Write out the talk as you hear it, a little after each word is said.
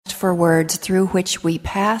for words through which we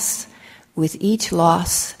pass with each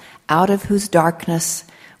loss, out of whose darkness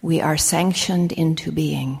we are sanctioned into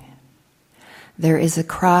being. There is a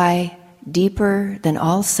cry deeper than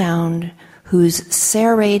all sound, whose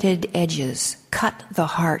serrated edges cut the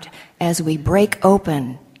heart as we break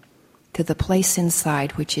open to the place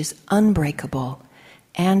inside which is unbreakable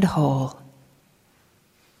and whole,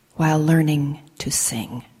 while learning to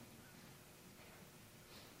sing.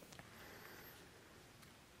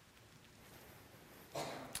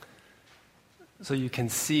 So you can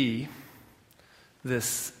see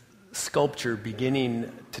this sculpture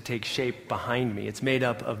beginning to take shape behind me. It's made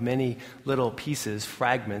up of many little pieces,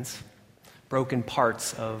 fragments, broken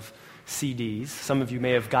parts of CDs. Some of you may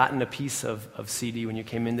have gotten a piece of CD when you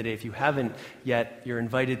came in today. If you haven't yet, you're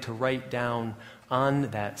invited to write down on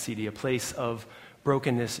that CD a place of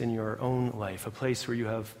brokenness in your own life, a place where you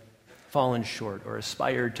have fallen short or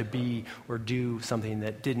aspired to be or do something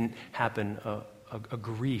that didn't happen, a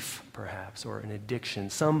grief perhaps, or an addiction,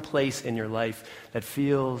 some place in your life that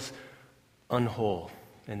feels unwhole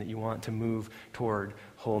and that you want to move toward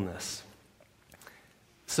wholeness.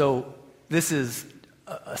 So this is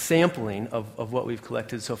a sampling of what we've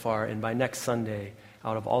collected so far, and by next Sunday,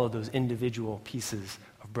 out of all of those individual pieces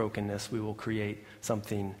of brokenness, we will create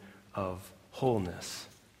something of wholeness.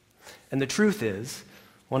 And the truth is,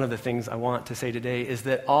 one of the things I want to say today is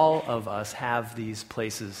that all of us have these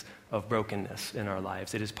places of brokenness in our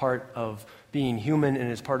lives. It is part of being human, and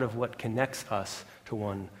it's part of what connects us to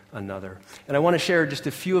one another. And I want to share just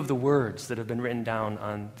a few of the words that have been written down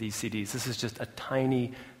on these CDs. This is just a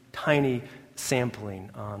tiny, tiny sampling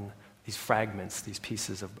on these fragments, these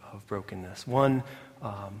pieces of brokenness. One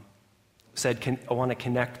said, I want to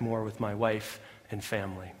connect more with my wife and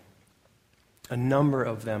family. A number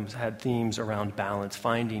of them had themes around balance,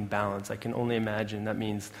 finding balance. I can only imagine that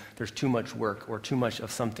means there's too much work or too much of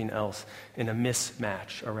something else in a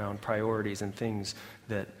mismatch around priorities and things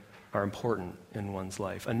that are important in one's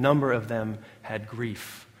life. A number of them had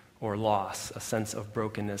grief or loss, a sense of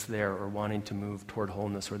brokenness there, or wanting to move toward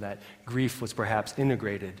wholeness, or that grief was perhaps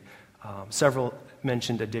integrated. Several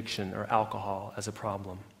mentioned addiction or alcohol as a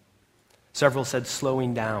problem. Several said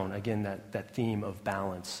slowing down, again, that theme of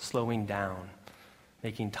balance, slowing down,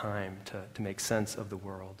 making time to make sense of the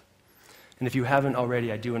world. And if you haven't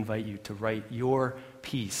already, I do invite you to write your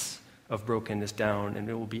piece of brokenness down, and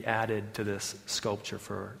it will be added to this sculpture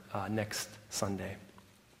for next Sunday.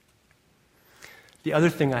 The other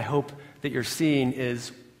thing I hope that you're seeing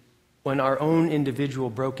is when our own individual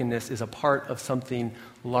brokenness is a part of something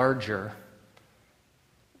larger,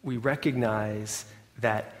 we recognize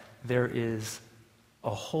that there is a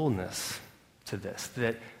wholeness to this,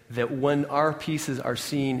 that when our pieces are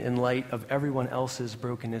seen in light of everyone else's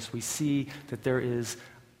brokenness, we see that there is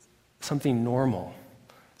something normal,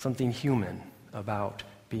 something human about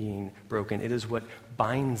being broken. It is what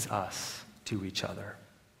binds us to each other.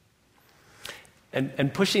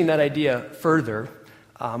 And pushing that idea further,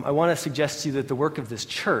 I want to suggest to you that the work of this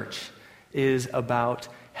church is about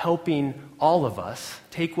helping all of us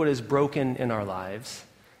take what is broken in our lives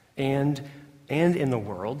and in the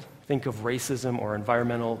world. Think of racism or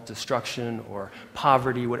environmental destruction or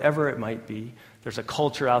poverty, whatever it might be. There's a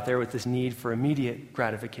culture out there with this need for immediate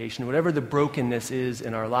gratification. Whatever the brokenness is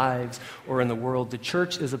in our lives or in the world, the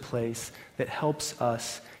church is a place that helps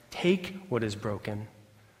us take what is broken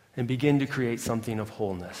and begin to create something of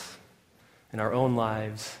wholeness in our own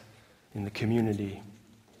lives, in the community,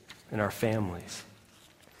 in our families.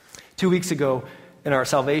 2 weeks ago, in our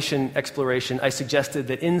salvation exploration, I suggested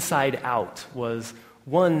that inside out was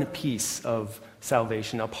one piece of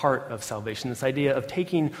salvation, a part of salvation, this idea of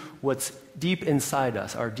taking what's deep inside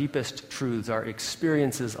us, our deepest truths, our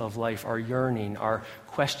experiences of life, our yearning, our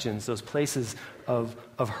questions, those places of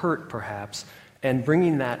hurt perhaps, and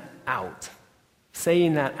bringing that out,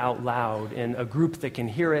 saying that out loud in a group that can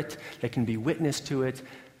hear it, that can be witness to it,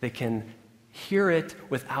 that can hear it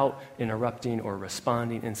without interrupting or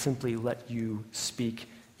responding, and simply let you speak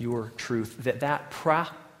your truth. That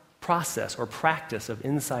process or practice of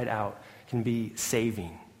inside out can be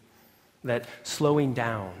saving. That slowing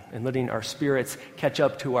down and letting our spirits catch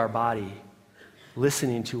up to our body,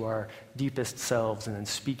 listening to our deepest selves and then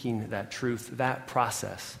speaking that truth, that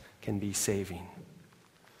process can be saving.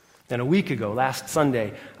 And a week ago, last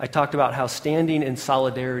Sunday, I talked about how standing in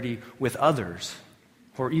solidarity with others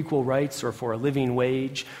for equal rights or for a living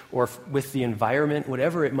wage or with the environment,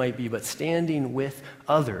 whatever it might be, but standing with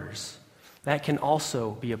others, that can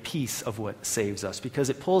also be a piece of what saves us because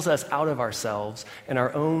it pulls us out of ourselves and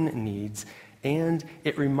our own needs, and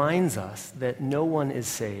it reminds us that no one is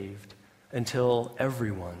saved until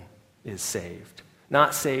everyone is saved.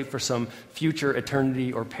 Not saved for some future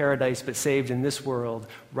eternity or paradise, but saved in this world,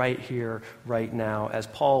 right here, right now. As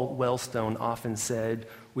Paul Wellstone often said,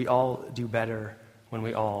 we all do better when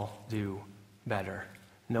we all do better.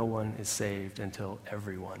 No one is saved until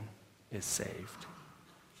everyone is saved.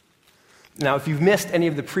 Now, if you've missed any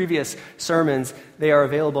of the previous sermons, they are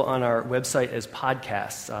available on our website as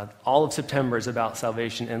podcasts. All of September is about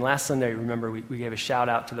salvation. And last Sunday, remember, we gave a shout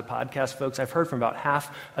out to the podcast folks. I've heard from about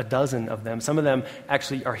half a dozen of them. Some of them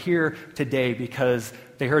actually are here today because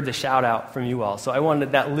they heard the shout out from you all. So I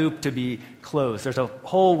wanted that loop to be closed. There's a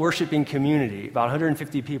whole worshiping community, about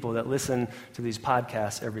 150 people that listen to these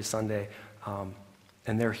podcasts every Sunday.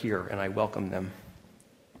 And they're here, and I welcome them.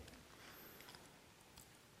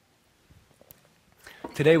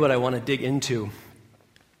 Today, what I want to dig into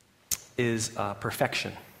is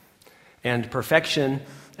perfection. And perfection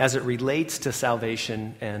as it relates to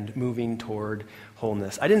salvation and moving toward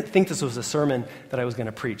wholeness. I didn't think this was a sermon that I was going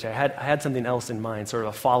to preach. I had something else in mind, sort of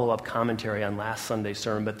a follow-up commentary on last Sunday's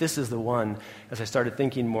sermon, but this is the one, as I started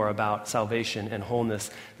thinking more about salvation and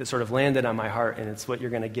wholeness, that sort of landed on my heart, and it's what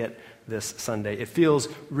you're going to get this Sunday. It feels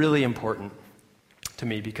really important to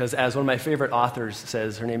me because, as one of my favorite authors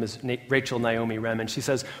says, her name is Rachel Naomi Remen, she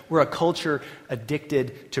says, we're a culture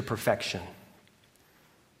addicted to perfection.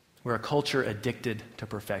 We're a culture addicted to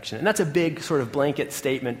perfection. And that's a big sort of blanket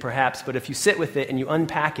statement, perhaps, but if you sit with it and you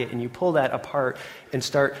unpack it and you pull that apart and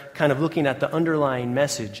start kind of looking at the underlying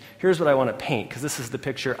message, here's what I want to paint, because this is the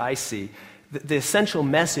picture I see. The essential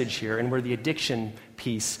message here, and where the addiction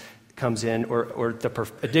piece comes in, or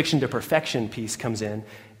the addiction to perfection piece comes in,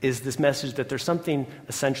 is this message that there's something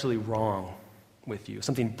essentially wrong with you,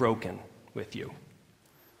 something broken with you.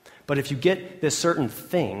 But if you get this certain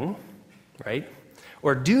thing, right,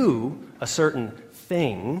 or do a certain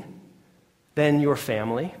thing, then your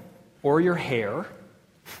family, or your hair,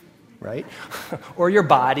 right, or your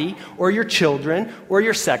body, or your children, or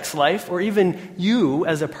your sex life, or even you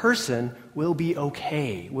as a person will be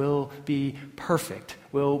okay, will be perfect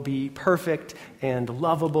and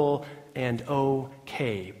lovable and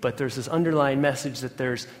okay. But there's this underlying message that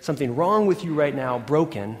there's something wrong with you right now,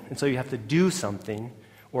 broken, and so you have to do something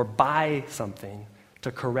or buy something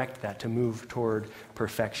to correct that, to move toward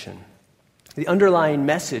perfection. The underlying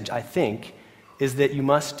message, I think, is that you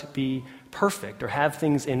must be perfect or have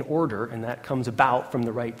things in order, and that comes about from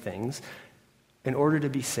the right things, in order to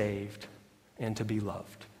be saved and to be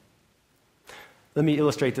loved. Let me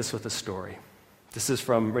illustrate this with a story. This is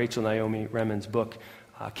from Rachel Naomi Remen's book,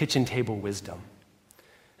 Kitchen Table Wisdom.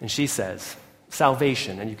 And she says,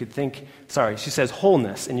 salvation, and you could think, she says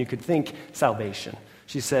wholeness, and you could think salvation.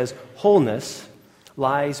 She says, wholeness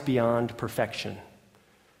lies beyond perfection.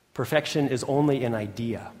 Perfection is only an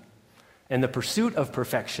idea, and the pursuit of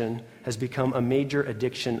perfection has become a major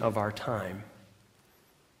addiction of our time.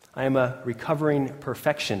 I am a recovering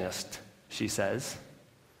perfectionist, she says.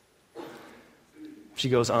 She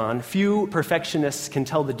goes on, few perfectionists can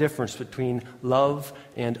tell the difference between love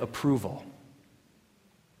and approval.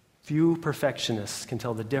 Few perfectionists can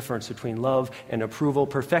tell the difference between love and approval.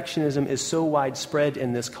 Perfectionism is so widespread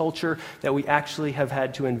in this culture that we actually have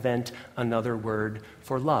had to invent another word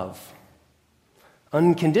for love.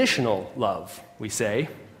 Unconditional love, we say.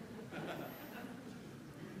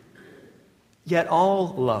 Yet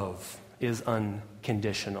all love is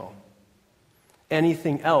unconditional.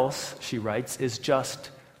 Anything else, she writes, is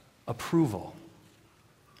just approval.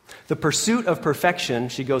 The pursuit of perfection,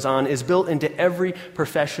 she goes on, is built into every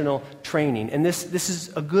professional training. And this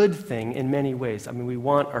is a good thing in many ways. I mean, we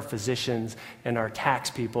want our physicians and our tax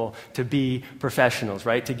people to be professionals,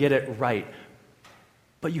 right? To get it right.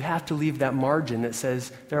 But you have to leave that margin that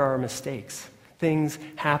says there are mistakes. Things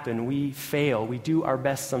happen. We fail. We do our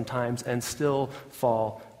best sometimes and still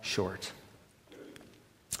fall short.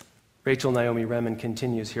 Rachel Naomi Remen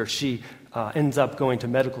continues here. She ends up going to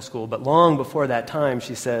medical school, but long before that time,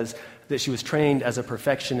 she says that she was trained as a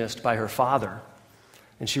perfectionist by her father.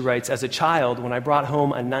 And she writes, as a child, when I brought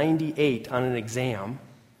home a 98 on an exam,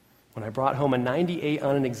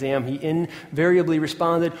 he invariably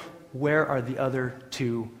responded, where are the other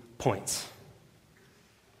 2 points?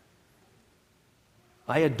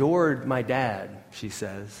 I adored my dad, she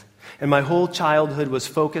says, and my whole childhood was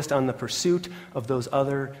focused on the pursuit of those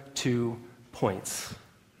other 2 points.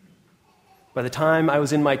 By the time I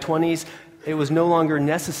was in my 20s, it was no longer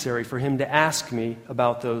necessary for him to ask me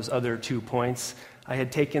about those other 2 points. I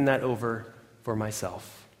had taken that over for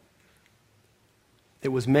myself. It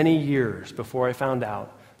was many years before I found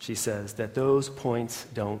out, she says, that those points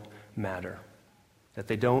don't matter, that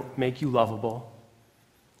they don't make you lovable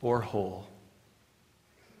or whole.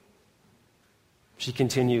 She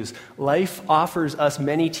continues, life offers us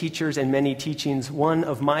many teachers and many teachings. One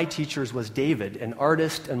of my teachers was David, an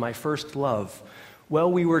artist and my first love.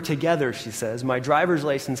 While we were together, she says, my driver's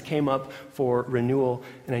license came up for renewal,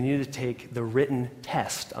 and I needed to take the written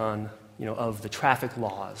test of the traffic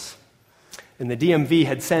laws. And the DMV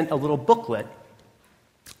had sent a little booklet.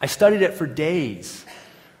 I studied it for days.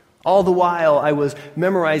 All the while, I was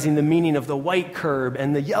memorizing the meaning of the white curb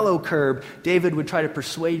and the yellow curb. David would try to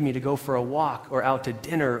persuade me to go for a walk or out to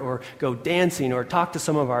dinner or go dancing or talk to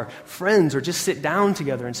some of our friends or just sit down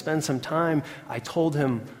together and spend some time. I told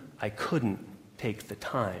him I couldn't take the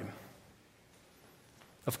time.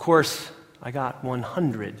 Of course, I got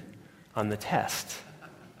 100 on the test.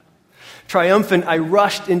 Triumphant, I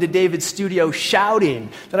rushed into David's studio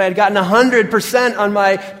shouting that I had gotten 100% on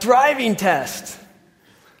my driving test.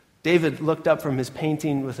 David looked up from his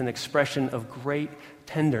painting with an expression of great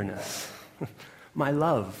tenderness. My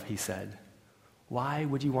love, he said, why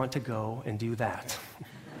would you want to go and do that?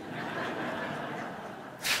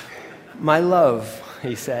 My love,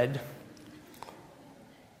 he said,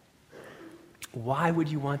 why would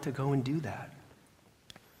you want to go and do that?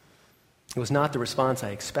 It was not the response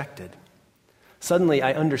I expected. Suddenly,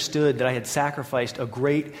 I understood that I had sacrificed a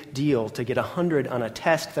great deal to get 100 on a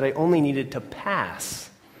test that I only needed to pass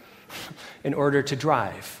in order to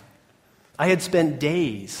drive. I had spent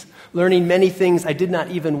days learning many things I did not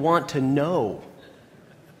even want to know.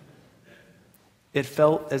 It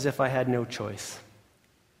felt as if I had no choice.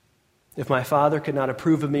 If my Father could not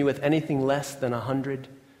approve of me with anything less than 100,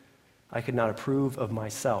 I could not approve of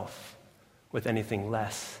myself with anything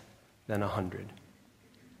less than 100.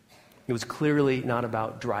 It was clearly not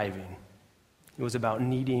about driving. It was about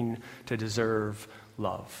needing to deserve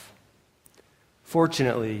love.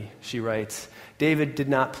 Fortunately, she writes, David did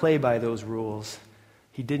not play by those rules.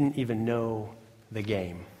 He didn't even know the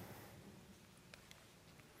game.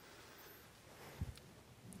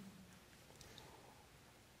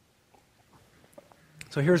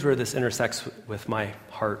 So here's where this intersects with my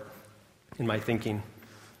heart and my thinking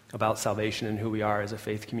about salvation and who we are as a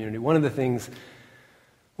faith community. One of the things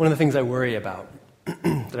I worry about,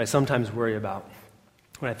 that I sometimes worry about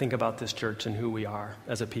when I think about this church and who we are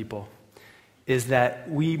as a people, is that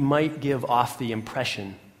we might give off the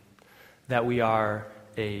impression that we are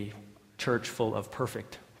a church full of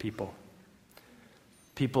perfect people.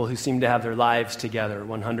 People who seem to have their lives together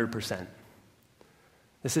 100%.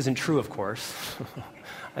 This isn't true, of course.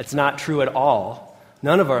 It's not true at all.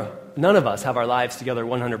 None of us have our lives together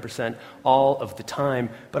 100% all of the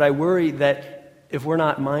time. But I worry that if we're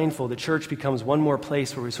not mindful, the church becomes one more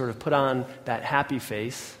place where we sort of put on that happy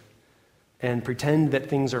face and pretend that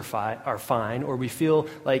things are fine, or we feel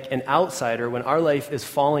like an outsider when our life is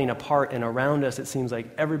falling apart and around us it seems like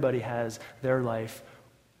everybody has their life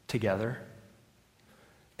together.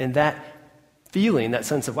 And that feeling, that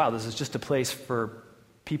sense of, wow, this is just a place for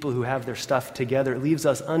people who have their stuff together, it leaves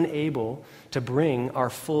us unable to bring our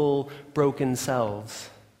full broken selves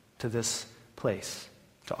to this place,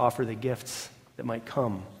 to offer the gifts that might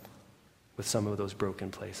come with some of those broken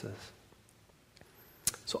places.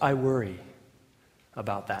 So I worry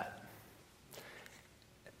about that.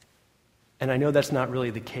 And I know that's not really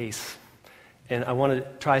the case. And I want to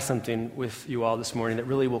try something with you all this morning that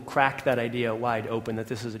really will crack that idea wide open, that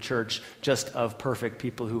this is a church just of perfect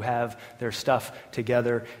people who have their stuff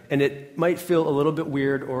together. And it might feel a little bit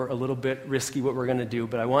weird or a little bit risky what we're going to do,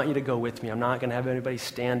 but I want you to go with me. I'm not going to have anybody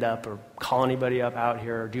stand up or call anybody up out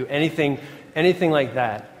here or do anything like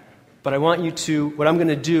that. But I want you to, what I'm going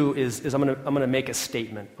to do is I'm going to make a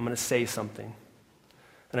statement. I'm going to say something.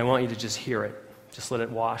 And I want you to just hear it. Just let it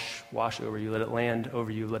wash over you. Let it land over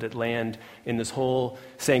you. Let it land in this whole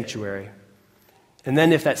sanctuary. And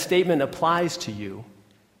then if that statement applies to you,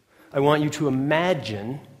 I want you to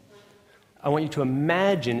imagine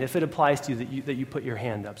if it applies to you that you put your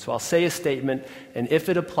hand up. So I'll say a statement, and if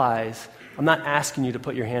it applies, I'm not asking you to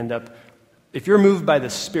put your hand up. If you're moved by the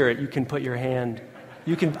Spirit, you can put your hand.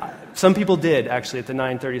 Some people did, actually, at the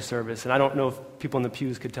 9:30 service, and I don't know if people in the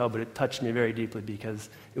pews could tell, but it touched me very deeply because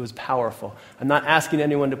it was powerful. I'm not asking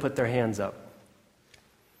anyone to put their hands up,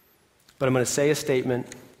 but I'm going to say a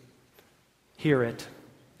statement, hear it,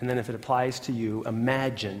 and then if it applies to you,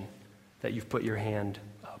 imagine that you've put your hand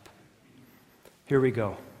up. Here we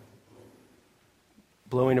go.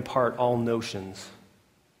 Blowing apart all notions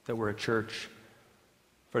that we're a church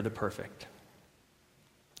for the perfect.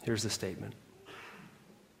 Here's the statement.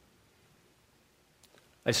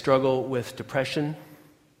 I struggle with depression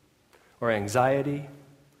or anxiety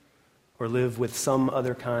or live with some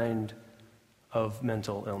other kind of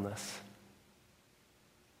mental illness.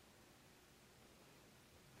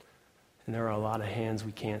 And there are a lot of hands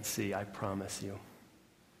we can't see, I promise you.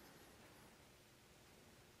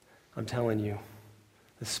 I'm telling you,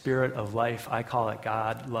 the Spirit of life, I call it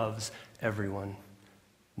God, loves everyone,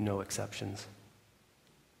 no exceptions.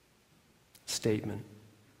 Statement.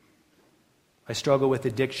 I struggle with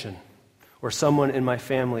addiction, or someone in my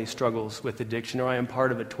family struggles with addiction, or I am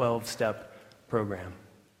part of a 12-step program.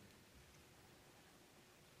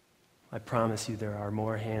 I promise you there are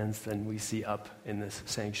more hands than we see up in this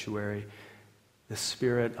sanctuary. The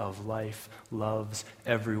Spirit of life loves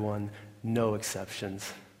everyone, no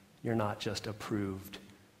exceptions. You're not just approved,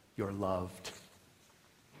 you're loved.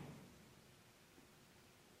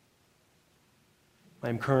 I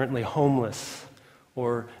am currently homeless,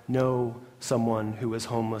 or know someone who is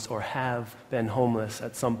homeless, or have been homeless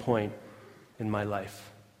at some point in my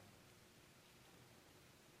life.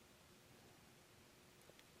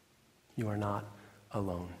 You are not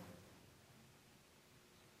alone.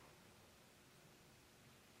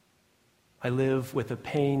 I live with a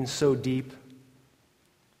pain so deep,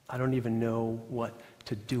 I don't even know what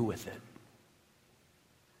to do with it.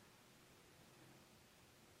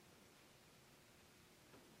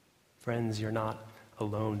 Friends, you're not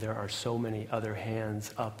alone. There are so many other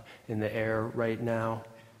hands up in the air right now.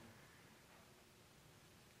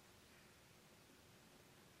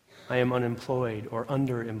 I am unemployed or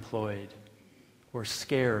underemployed or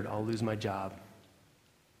scared I'll lose my job.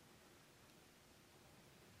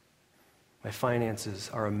 My finances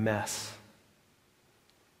are a mess.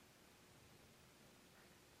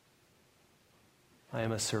 I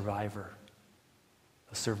am a survivor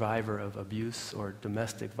of abuse or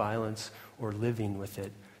domestic violence, or living with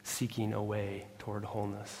it, seeking a way toward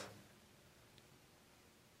wholeness.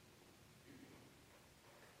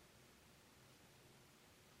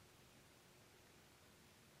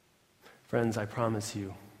 Friends, I promise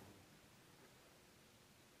you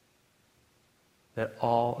that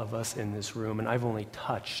all of us in this room, and I've only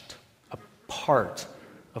touched a part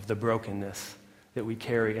of the brokenness that we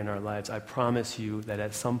carry in our lives, I promise you that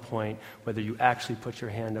at some point, whether you actually put your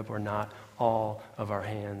hand up or not, all of our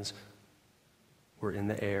hands were in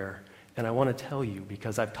the air. And I want to tell you,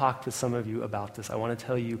 because I've talked with some of you about this, I want to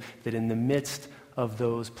tell you that in the midst of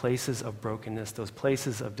those places of brokenness, those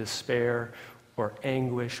places of despair or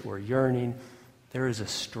anguish or yearning, there is a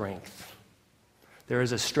strength. There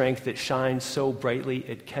is a strength that shines so brightly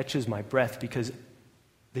it catches my breath, because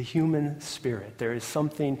the human spirit, there is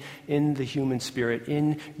something in the human spirit,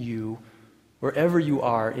 in you, wherever you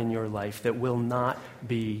are in your life, that will not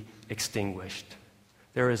be extinguished.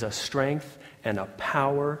 There is a strength and a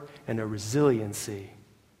power and a resiliency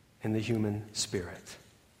in the human spirit.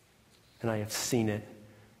 And I have seen it,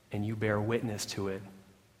 and you bear witness to it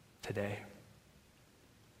today.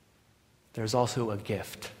 There's also a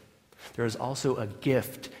gift. There is also a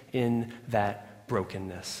gift in that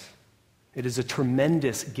brokenness. It is a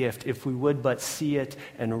tremendous gift if we would but see it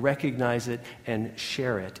and recognize it and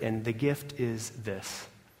share it. And the gift is this.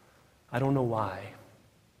 I don't know why,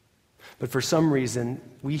 but for some reason,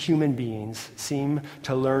 we human beings seem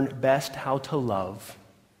to learn best how to love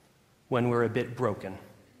when we're a bit broken.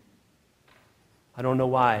 I don't know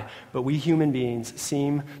why, but we human beings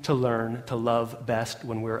seem to learn to love best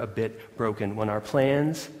when we're a bit broken, when our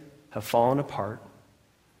plans have fallen apart,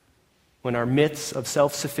 when our myths of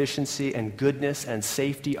self-sufficiency and goodness and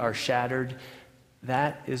safety are shattered.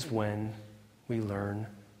 That is when we learn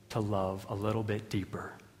to love a little bit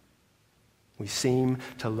deeper. We seem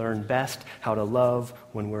to learn best how to love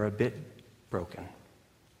when we're a bit broken.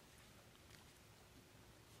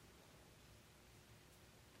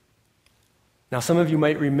 Now, some of you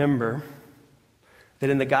might remember that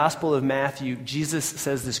in the Gospel of Matthew, Jesus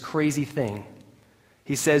says this crazy thing.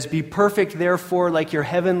 He says, "Be perfect, therefore, like your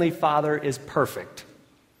heavenly Father is perfect."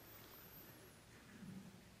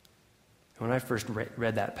 When I first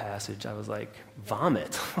read that passage, I was like,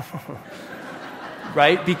 vomit.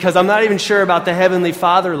 Right? Because I'm not even sure about the heavenly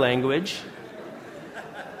Father language.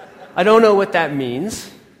 I don't know what that means.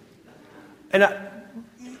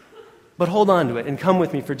 But hold on to it and come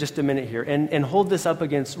with me for just a minute here and hold this up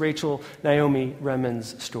against Rachel Naomi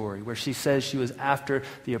Remen's story, where she says she was after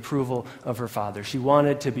the approval of her father. She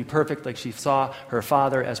wanted to be perfect like she saw her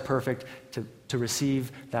father as perfect, to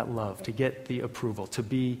receive that love, to get the approval, to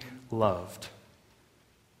be loved.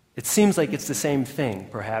 It seems like it's the same thing,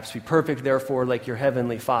 perhaps. Be perfect, therefore, like your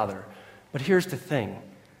heavenly Father. But here's the thing.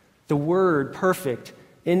 The word perfect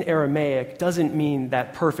in Aramaic doesn't mean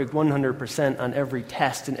that perfect 100% on every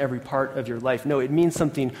test in every part of your life. No, it means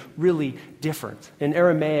something really different. In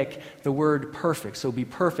Aramaic, the word perfect, so be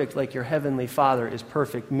perfect like your heavenly Father is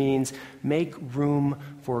perfect, means make room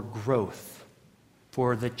for growth.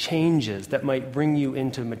 for the changes that might bring you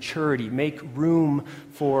into maturity. Make room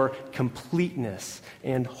for completeness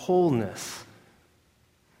and wholeness.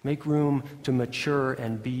 Make room to mature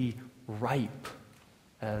and be ripe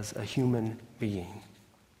as a human being.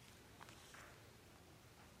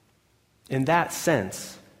 In that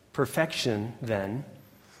sense, perfection, then,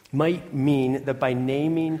 might mean that by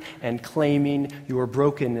naming and claiming your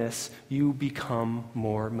brokenness, you become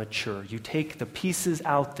more mature. You take the pieces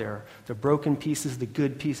out there, the broken pieces, the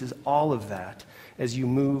good pieces, all of that, as you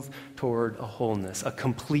move toward a wholeness, a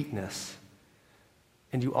completeness.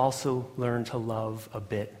 And you also learn to love a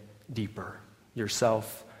bit deeper,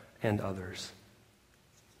 yourself and others.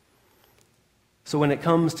 So when it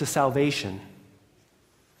comes to salvation,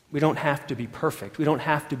 we don't have to be perfect. We don't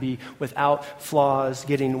have to be without flaws,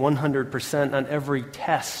 getting 100% on every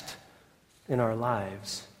test in our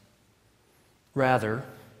lives. Rather,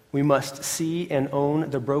 we must see and own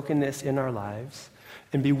the brokenness in our lives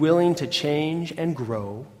and be willing to change and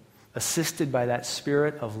grow, assisted by that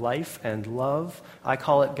spirit of life and love, I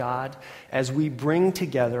call it God, as we bring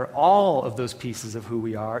together all of those pieces of who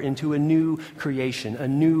we are into a new creation, a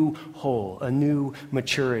new whole, a new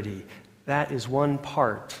maturity. That is one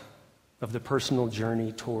part of the personal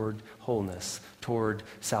journey toward wholeness, toward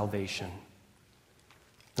salvation.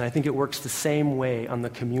 And I think it works the same way on the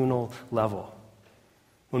communal level.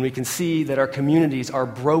 When we can see that our communities are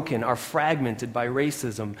broken, are fragmented by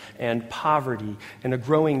racism and poverty and a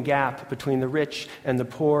growing gap between the rich and the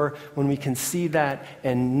poor, when we can see that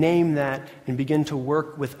and name that and begin to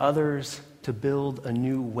work with others to build a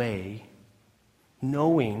new way,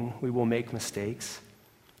 knowing we will make mistakes,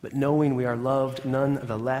 but knowing we are loved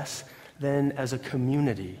nonetheless, then as a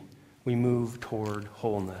community we move toward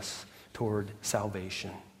wholeness, toward salvation.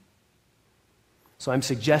 So I'm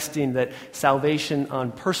suggesting that salvation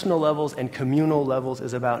on personal levels and communal levels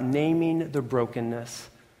is about naming the brokenness,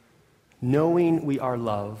 knowing we are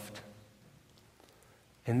loved.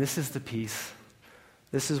 And this is the piece.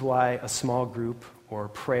 This is why a small group or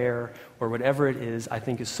prayer or whatever it is, I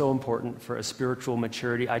think is so important for a spiritual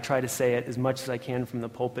maturity. I try to say it as much as I can from the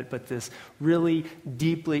pulpit, but this really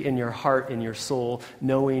deeply in your heart, in your soul,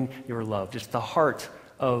 knowing you're loved. It's the heart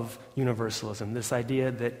of universalism, this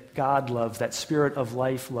idea that God loves, that spirit of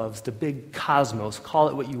life loves, the big cosmos, call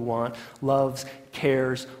it what you want, loves,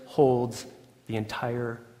 cares, holds the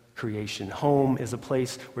entire creation. Home is a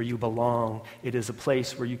place where you belong. It is a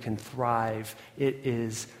place where you can thrive.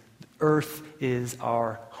 Earth is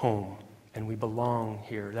our home, and we belong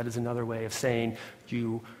here. That is another way of saying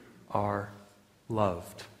you are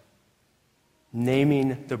loved.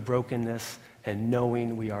 Naming the brokenness and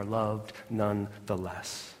knowing we are loved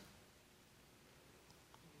nonetheless.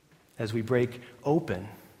 As we break open,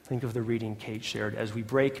 think of the reading Kate shared, as we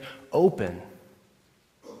break open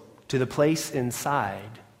to the place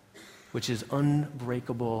inside which is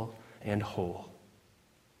unbreakable and whole.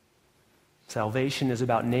 Salvation is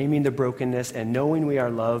about naming the brokenness and knowing we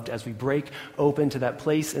are loved as we break open to that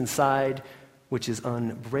place inside which is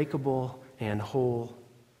unbreakable and whole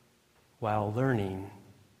while learning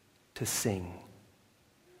to sing.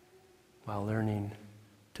 While learning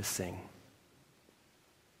to sing.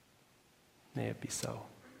 May it be so.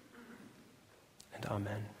 And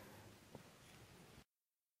amen.